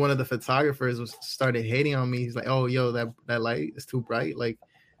I think one of the photographers started hating on me. He's like, "Oh, yo, that light is too bright. Like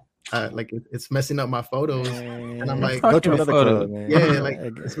it's messing up my photos." And I'm like, "Go to another photo. club, man." yeah, like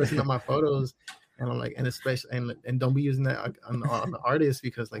it's messing up my photos. And I'm like, and especially and don't be using that on the artists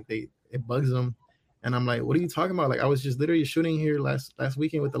because like it bugs them. And I'm like, what are you talking about? Like I was just literally shooting here last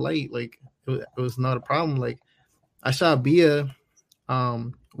weekend with the light. Like it was not a problem. Like I shot Bia, I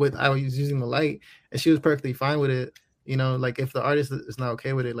was using the light, and she was perfectly fine with it. You know, like if the artist is not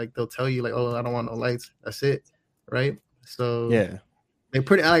okay with it, like they'll tell you like, oh, I don't want no lights. That's it, right? So Yeah, they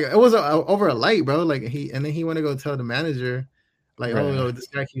pretty like it was over a light, bro. Like he went to go tell the manager, like, Right. oh, this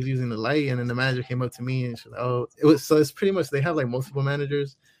guy keeps using the light, and then the manager came up to me and she's like, oh, it's pretty much they have like multiple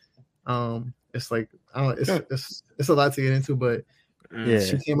managers. It's like I don't know, it's a lot to get into, but yeah.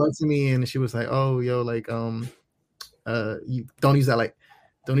 she came up to me and she was like, oh, yo, like you don't use that light.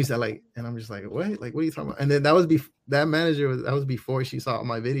 Don't use that light. And I'm just like, what? Like, what are you talking about? And then that was before she saw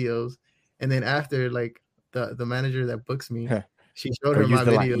my videos. And then after, like, the manager that books me, she showed her my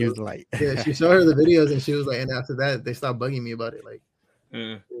videos. Use the light. Yeah, she showed her the videos, and she was like, and after that, they stopped bugging me about it. Like,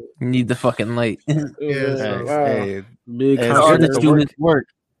 You need the fucking light. Yeah, so- Hey, Big Hey, The Sure, artist the do work. his work.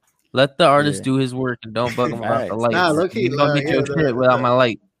 Let the artist Yeah. do his work and don't bug him about the Facts. light. Nah, low-key, You don't get yeah, your shit without my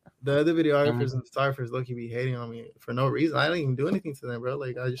light. the other videographers and photographers low-key be hating on me for no reason. I don't even do anything to them, bro.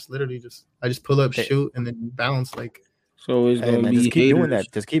 Like, I just literally pull up, Hey. shoot, and then bounce. Like, So it's Hey, gonna man, be just keep doing haters.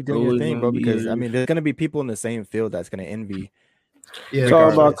 that. Just keep doing your Always thing, gonna bro. be Because I haters. mean, there's gonna be people in the same field that's gonna envy. yeah, It's all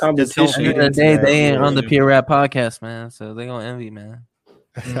about Regardless. Just don't competition. At the end of the get day, into they ain't that. on the Pure Rap podcast, man. So they gonna envy, man.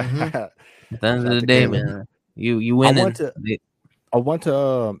 Mhm. At the end of Shout the to day, Caleb. man, you winning. I want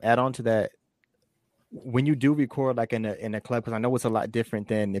to add on to that. When you do record like in a club, because I know it's a lot different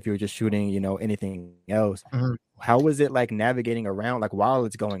than if you're just shooting, anything else. Mhm. How is it like navigating around like while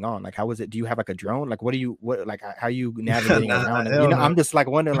it's going on? Like how is it? Do you have like a drone? Like how are you navigating Nah, around? And, hell no. I'm just like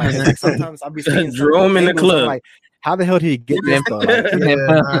wondering like, it's like sometimes I'll be seeing some Drone in the angles, I'm club. like, how the hell did he get this though? Like,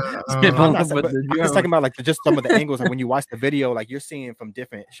 I'm not saying, but I'm just talking about like just some of the angles. Like when you watch the video, like you're seeing from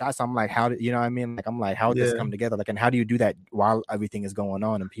different shots. I'm like, how did you know what I mean? Like I'm like, how did this Yeah. come together? Like, and how do you do that while everything is going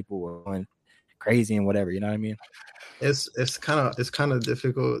on and people are going crazy and whatever? You know what I mean? It's kind of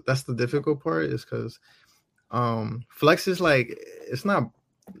difficult. That's the difficult part, is because Flex is like, it's not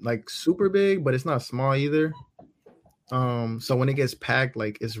like super big, but it's not small either. So when it gets packed,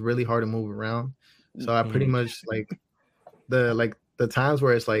 like it's really hard to move around. So I pretty much like the times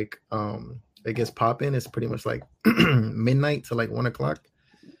where it's like it gets popping, it's pretty much like midnight to like 1 o'clock.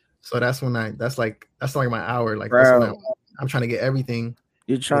 So that's like my hour. Like that's when I'm trying to get everything.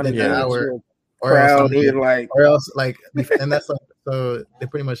 You're trying to within get that hour. hour, Crowd, like or else like, and that's like, so they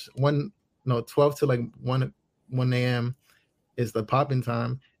pretty much 12 to like 1 a.m. is the popping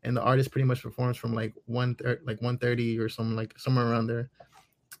time, and the artist pretty much performs from like 1:30 or something, like somewhere around there.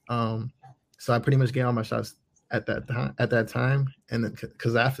 So I pretty much get all my shots at that time, and then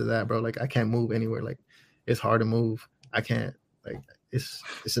because after that, bro, like I can't move anywhere. Like it's hard to move. I can't, like it's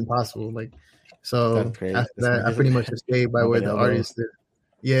impossible. Like so That's crazy. after that, I pretty much just stayed by where the artist is.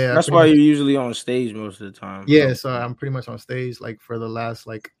 Yeah, that's why you're usually on stage most of the time. Yeah, so I'm pretty much on stage like for the last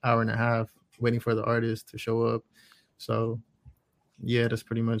like hour and a half, waiting for the artist to show up. So yeah, that's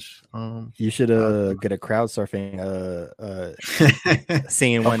pretty much You should get a crowd surfing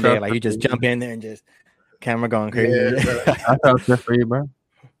scene one day. Like you just jump in there and just camera going crazy. Yeah, I felt good for you, bro.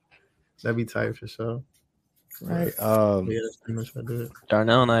 that'd be tight for sure. Right. Yeah, that's pretty much what I do.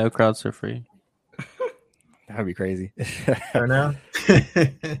 Darnell and I will crowd surf for you. That'd be crazy. Right now.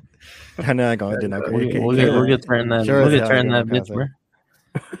 I know I'm going to do that. We'll get turn that. Sure We'll as get hell turn get that a bitch, concert. bro.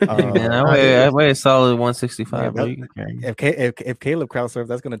 Um, Man, I weigh a solid 165, bro. Yeah, You can carry me. if Caleb crowd surf,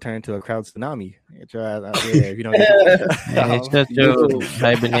 that's going to turn into a crowd tsunami. If you don't. Hey, shut your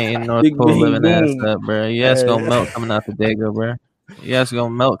hibernating North Big Pole bang living ass boom. up, bro. You ass gonna melt coming out the Dago, bro. You ass gonna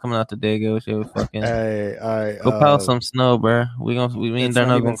melt coming out the Dago with your fucking. Hey, all right. Go pile some snow, bro. Me and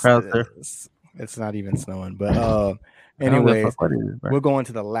Darnell gonna crowd surf. It's not even snowing. But I don't give a anyways, fuck what it is, bro. we'll go on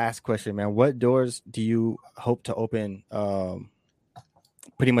to the last question, man. What doors do you hope to open?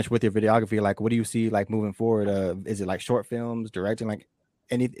 Pretty much with your videography, like what do you see like moving forward? Is it like short films, directing, like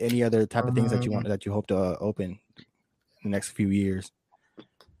any other type of things that you hope to open in the next few years,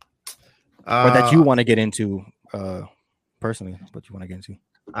 or that you want to get into personally? What you want to get into?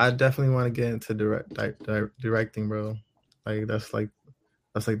 I definitely want to get into directing, bro. Like that's like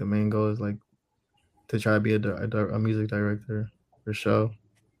the main goal is like to try to be a music director for sure.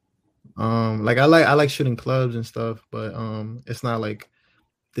 Like I like shooting clubs and stuff, but it's not like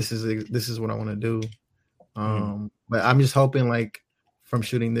this is what I want to do. But I'm just hoping like from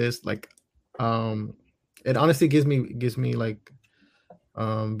shooting this, like it honestly gives me like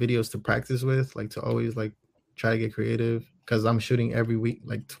videos to practice with, like to always like try to get creative, because I'm shooting every week,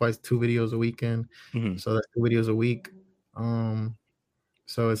 like 2 videos a weekend. So that's 2 videos a week.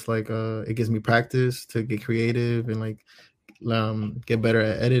 So it's like it gives me practice to get creative and like get better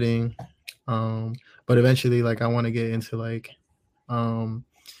at editing. But eventually like I want to get into like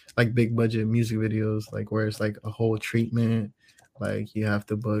big budget music videos, like where it's like a whole treatment, like you have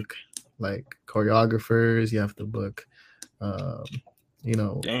to book like choreographers, you have to book you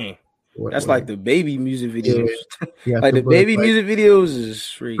know, dang, that's like the baby music videos. Yeah, like the baby music videos is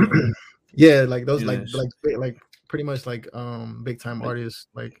free. Yeah, like those like pretty much like big time artists,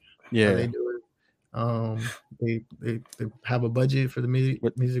 like yeah, they do it. They have a budget for the music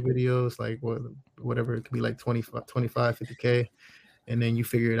videos, like whatever, it could be like 25 50K, and then you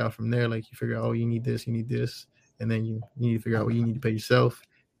figure it out from there. Like you figure out, oh, you need this, and then you need to figure out what you need to pay yourself.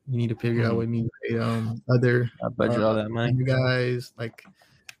 You need to figure out what you need to pay other budget all that money, guys, like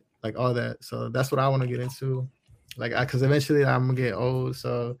all that. So that's what I want to get into, like because eventually I'm gonna get old,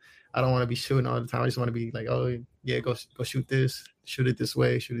 so I don't want to be shooting all the time. I just want to be like, oh yeah, go shoot this, shoot it this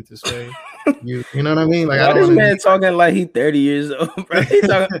way. You know what I mean? Like, this man talking like he 30 years old, bro. He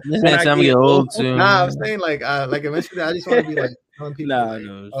talking, this man trying to get old soon. Nah, I'm saying like eventually I just want to be like telling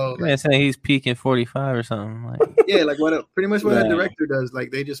people. Man saying he's peaking 45 or something. Like, yeah, like pretty much what a director does.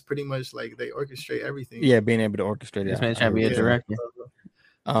 Like they just pretty much like they orchestrate everything. Yeah, being able to orchestrate it. This man trying to be a director.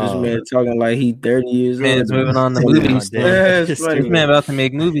 This man talking like he 30 years old. Man's moving on to movies. This man about to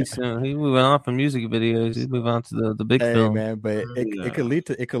make movies soon. He's moving on from music videos. He's moving on to the big film. Man, but it could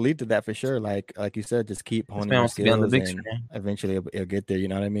lead to that for sure. Like you said, just keep honing your skills, on the big and eventually it'll get there. You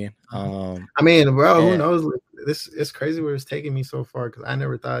know what I mean? I mean, bro, who knows? Like, it's crazy where it's taking me so far, because I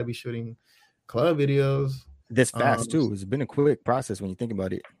never thought I'd be shooting club videos this fast too. It's been a quick process when you think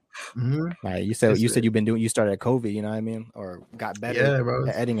about it. Like you said you started at COVID, you know what I mean, or got better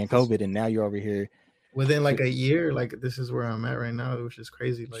at editing in COVID, and now you're over here within like a year. Like this is where I'm at right now, which is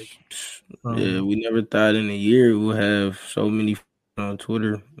crazy. Like yeah, we never thought in a year we'll have so many on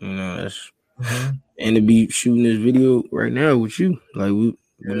Twitter, you know. That's and to be shooting this video right now with you, like we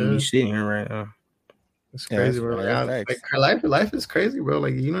wouldn't be sitting here right now. It's crazy, bro. Life is crazy, bro.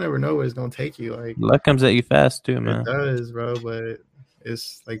 Like you never know where it's gonna take you. Like luck comes at you fast too, man. It does, bro. But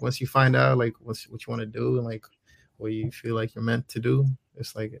it's like once you find out like what you want to do and like what you feel like you're meant to do,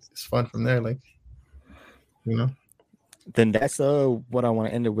 it's like it's fun from there. Like, you know. Then that's what I want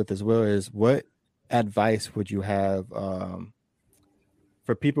to end it with as well, is what advice would you have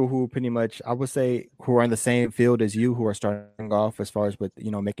for people who pretty much, I would say, who are in the same field as you, who are starting off as far as with,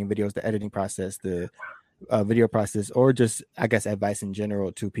 you know, making videos, the editing process, the video process, or just, I guess, advice in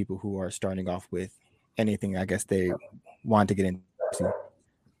general to people who are starting off with anything, I guess, they want to get into?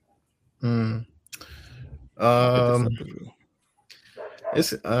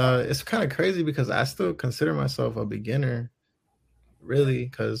 It's kind of crazy because I still consider myself a beginner, really,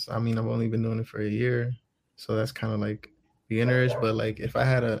 because I mean I've only been doing it for a year, so that's kind of like beginnerish. But like if I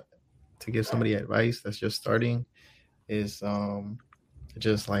had to give somebody advice that's just starting, is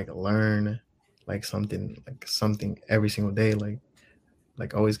just like learn like something every single day,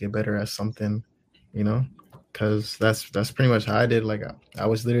 like always get better at something, you know, because that's pretty much how I did. Like I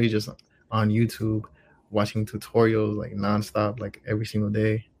was literally just on YouTube watching tutorials like nonstop, like every single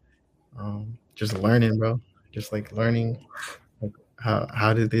day, just learning, bro, just like learning like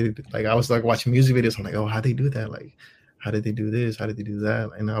how did they, like I was like watching music videos, I'm like, oh, how they do that, like how did they do this, how did they do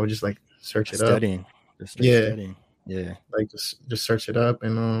that, and I would just like search it studying. Studying. Like just search it up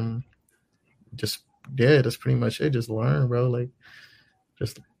and that's pretty much it. Just learn, bro. Like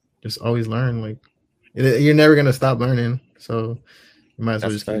just always learn. Like you're never gonna stop learning, so you might as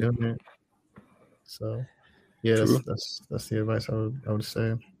well just keep doing it. So yeah, that's the advice I would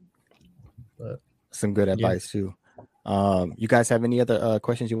say. But some good advice too. You guys have any other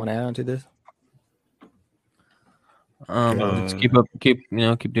questions you want to add on to this? Just keep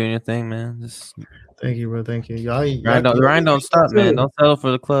doing your thing, man. Just Thank you, bro. Thank you. Y'all, grind don't stop, man. Don't settle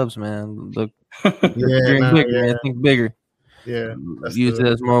for the clubs, man. Look, dream bigger, man. Think bigger. Yeah, use it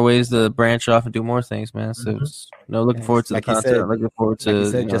as more ways to branch off and do more things, man. So looking forward to the content. Looking forward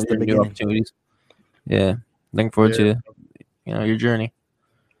to just the new opportunities. Yeah, looking forward to your journey.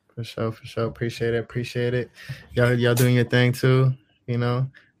 For sure. Appreciate it. Y'all doing your thing too.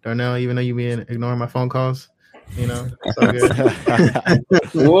 Darnell, even though you been ignoring my phone calls, it's all good.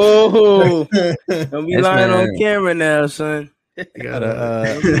 Whoa! Don't be lying on camera now, son. I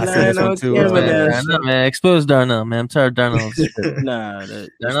seen this one too. Man, expose Darnell, man. I'm tired of Darnell.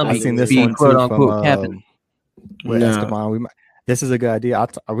 Darnell I seen this one quote unquote capping. With Esteban, this is a good idea.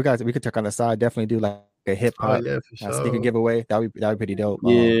 We could talk on the side. Definitely do like a hip hop sneaker giveaway. That'd be pretty dope.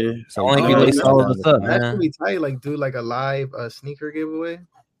 Yeah. So only be lace all of us up, man. That could be tight. Like do like a live sneaker giveaway.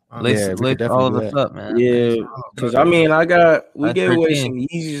 Lace all of us up, man. Yeah, because we gave away some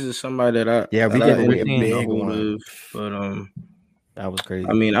Yeezys to somebody that we gave away a big one. But that was crazy.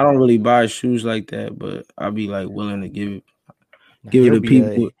 I mean, I don't really buy shoes like that, but I'll be like willing to give it to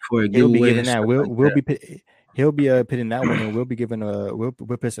people for a giveaway. He'll be putting that one in. We'll be giving we'll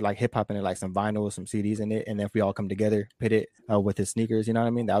put like hip hop in it, like some vinyl, some CDs in it, and then if we all come together, put it with his sneakers. You know what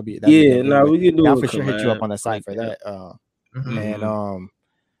I mean? We can do. I'll for sure hit you up on the site for that.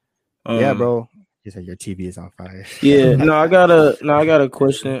 And yeah, bro. You said your TV is on fire. Yeah, I got a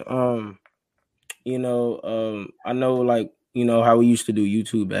question. I know like how we used to do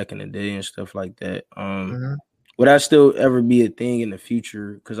YouTube back in the day and stuff like that. Would that still ever be a thing in the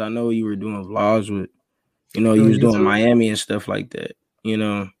future? Because I know you were doing vlogs with, you was doing Miami and stuff like that.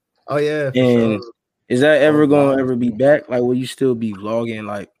 Oh yeah. And is that ever going to ever be back? Like, will you still be vlogging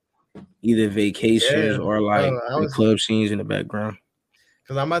like either vacations or like the club scenes in the background?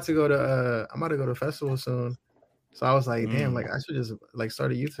 Because I'm about to go to festival soon, so I was like, damn, like I should just like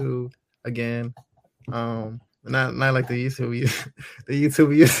start a YouTube again, not like the YouTube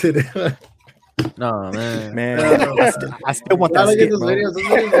we used to do. No, man. I still want that skit, bro. Those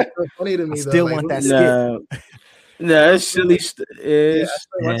videos are so funny to me. I still want that skit. Nah, it's silly.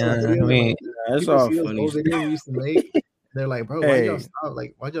 That's all funny. Videos we used to make. They're like, bro,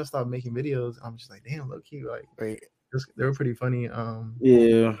 why'd y'all stop making videos? I'm just like, damn, low key, like, they were pretty funny.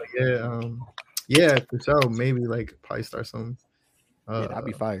 Yeah, for sure. Maybe like probably start some. That'd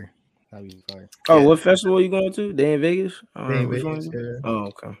be fire. Oh, what festival are you going to? They in Vegas? They in Vegas, yeah. Oh,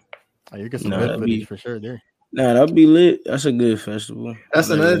 okay. Oh, you get some good footage for sure there. Nah, that'd be lit. That's a good festival. That's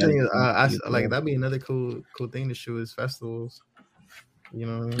another thing. That'd be another cool thing to shoot is festivals. You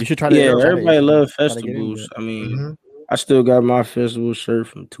know what I mean? You should try to. Yeah, everybody loves festivals. I mean, I still got my festival shirt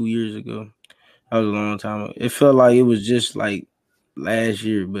from 2 years ago. That was a long time ago. It felt like it was just like last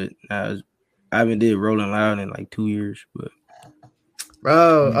year, but I haven't did Rolling Loud in like 2 years. But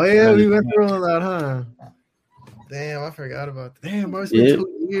bro, we went through Rolling Loud, huh? Damn, I forgot about that. Damn, bro, it's been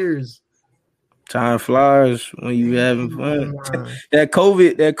 2 years. Time flies when you having fun. that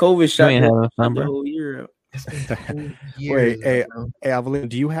COVID shot the whole year. Wait, hey, Evelyn,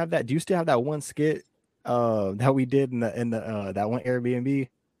 do you still have that one skit that we did in the that one Airbnb?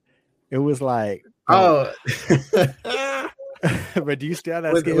 It was like but do you still have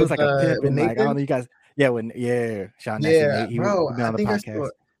that skit? It was like a pimp and like I don't know you guys. Sean. Bro,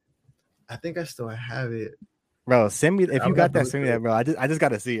 I think I still have it. Bro, send me if you got that. Send me that, bro. I just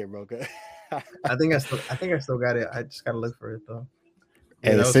gotta see it, bro. I think I still got it. I just gotta look for it though.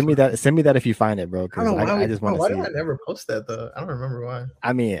 Hey, send me that if you find it, bro. Because I just want to see. Why did I never post that though? I don't remember why.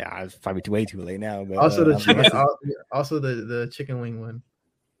 I mean, I was probably way too late now. But also the chicken, the chicken wing one.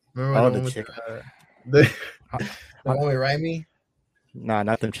 Remember the chicken? The one with Raimi? Nah,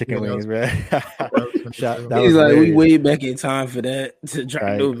 not them chicken wings, bro. He's like, we way back in time for that to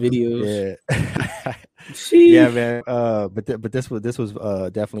drop no videos. Yeah. Yeah, man. But this was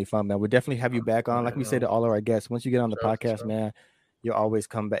definitely fun, man. We'll definitely have you back on. Like we say to all of our guests, once you get on the podcast, man, you'll always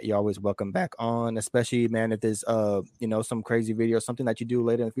come back. You're always welcome back on, especially, man, if there's some crazy video, something that you do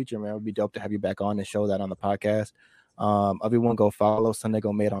later in the future, man. It would be dope to have you back on and show that on the podcast. Everyone go follow Sunday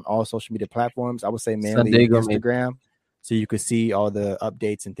Go Made on all social media platforms. I would say mainly Instagram, so you could see all the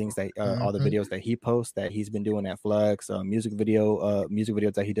updates and things that all the videos that he posts that he's been doing at Flux, music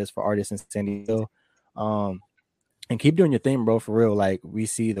videos that he does for artists in San Diego. And keep doing your thing, bro, for real. Like, we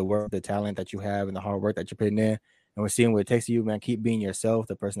see the work, the talent that you have and the hard work that you're putting in, and we're seeing what it takes you, man. Keep being yourself,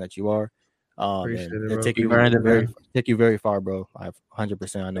 the person that you are. It'll take you very far, bro.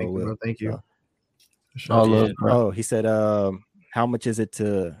 100%. I know it will. Bro. Thank you. Oh, he said, how much is it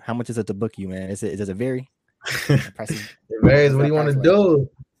to book you, man? Does it vary? It varies. What do you want to do?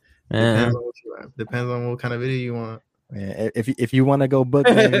 Depends on what kind of video you want. Man, if you want to go book,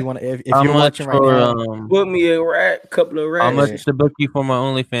 man, if How you're much watching right now, Book me a couple of racks. how much to book you for my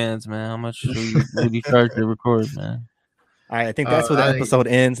OnlyFans, man? How much would you charge to record, man? all right, I think that's where the episode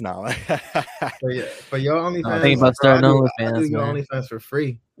ends now. For your OnlyFans, I'm thinking about starting I do OnlyFans, your man. OnlyFans for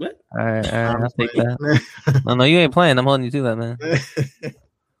free. All right, I'll take that. No, you ain't playing. I'm holding you to that, man.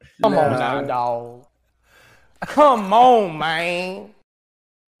 Come on now, dog. Come on, man.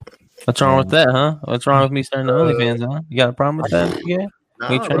 What's wrong with that, huh? What's wrong with me starting the OnlyFans, huh? You got a problem with that? Yeah. Nah,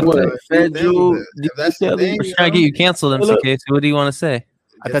 We trying bro, to- if that's the thing, We're trying to get you canceled, MCK. So what do you want to say?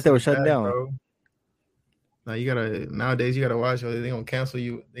 I thought they were shutting down. Bro. No, you gotta nowadays. You gotta watch, or they gonna cancel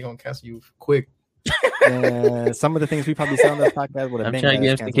you. They gonna cancel you quick. And some of the things we probably say on this podcast would have I'm been trying to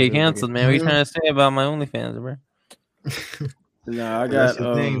get MCK canceled, man. What are you trying to say about my OnlyFans, bro? Nah, I That's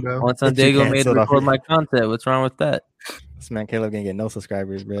got the thing, bro. Once Get you Diego made to canceled off record your- my content, what's wrong with that? This man Caleb gonna get no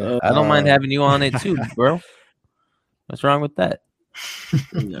subscribers, bro. I don't mind having you on it too, bro. What's wrong with that?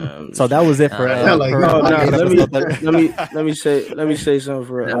 So that was it for. No, like, for no, let me say something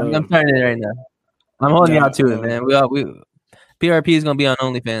for. I'm starting it right now. I'm holding you out to it, man. We PRP is gonna be on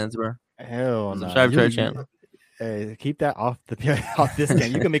OnlyFans, bro. Hell no. Subscribe to our channel. Hey, keep that off this channel.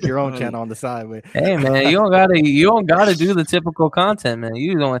 You can make your own channel on the side. But Hey, man, you don't gotta do the typical content, man.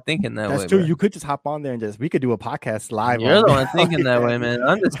 You the one thinking that way. that's true. Bro. You could just hop on there and we could do a podcast live. You're on the there. one thinking that way, man.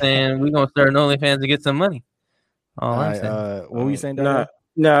 I'm just saying we're gonna start an OnlyFans to get some money. All I'm right, saying. what were you saying? Nah,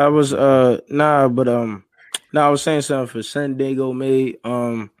 Daniel? I was I was saying something for San Diego made.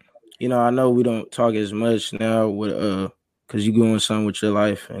 You know, I know we don't talk as much now with because you doing something with your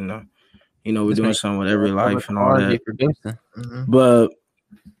life, and you know, we're doing something with every life and all that. Mhm. But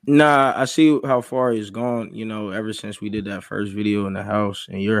nah, I see how far it's gone, you know, ever since we did that first video in the house,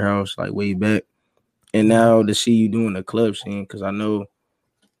 in your house, like way back. And now to see you doing the club scene, because I know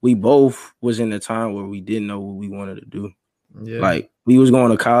we both was in a time where we didn't know what we wanted to do. Yeah. Like we was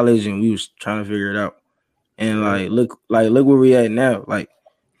going to college and we was trying to figure it out. And look where we at now. Like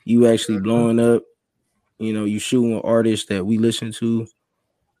you actually blowing up, you know, you shooting with artists that we listen to.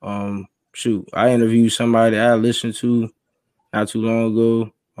 Shoot, I interviewed somebody that I listened to not too long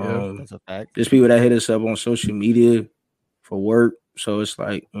ago. That's a fact. There's people that hit us up on social media for work. So it's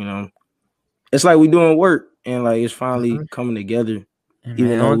like, you know, it's like we doing work and like it's finally coming together,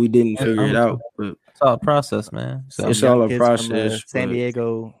 even though we didn't figure it out. But it's all a process, man. So it's Young all a kids from, process. San but-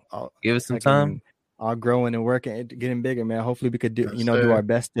 Diego, give it some like, time. All growing and working, getting bigger, man. Hopefully, we could do, Yes, you know, do sir. our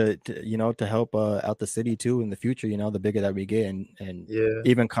best to you know, to help out the city too in the future. You know, the bigger that we get, and Yeah.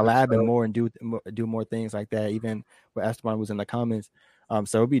 even collab sure. and more and do more things like that. Even where Esteban was in the comments.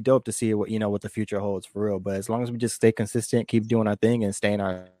 So it'd be dope to see what the future holds for real. But as long as we just stay consistent, keep doing our thing, and staying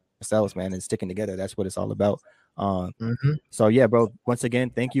ourselves, man, and sticking together, that's what it's all about. So yeah, bro. Once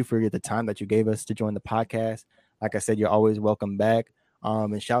again, thank you for the time that you gave us to join the podcast. Like I said, you're always welcome back.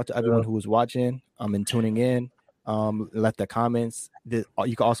 And shout out to everyone who was watching and tuning in. Left the comments. You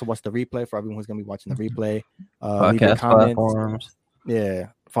can also watch the replay for everyone who's gonna be watching the replay. Leave your Podcast comments. platforms. Yeah,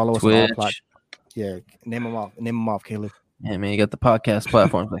 follow us Twitch. on all Yeah, name them off, Caleb. Yeah, man, you got the podcast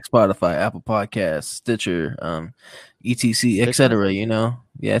platforms like Spotify, Apple Podcasts, Stitcher, etc., etc. You know,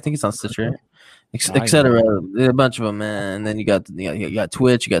 yeah, I think it's on Stitcher, etc. There's a bunch of them, man. And then you got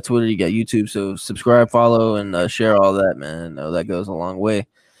Twitch, you got Twitter, you got YouTube. So subscribe, follow, and share all that, man. That goes a long way.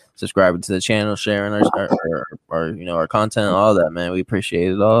 Subscribing to the channel, sharing our content, all that, man. We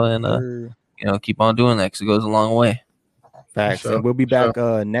appreciate it all, and keep on doing that because it goes a long way. Facts. Sure, And we'll be back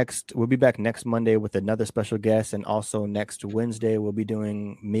next Monday with another special guest, and also next Wednesday we'll be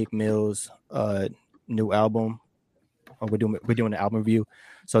doing Meek Mill's new album. We're doing an album review,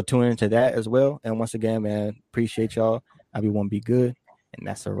 so tune into that as well. And once again, man, appreciate y'all. Everyone be good, and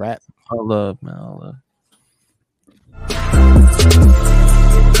that's a wrap. All love, man. All love.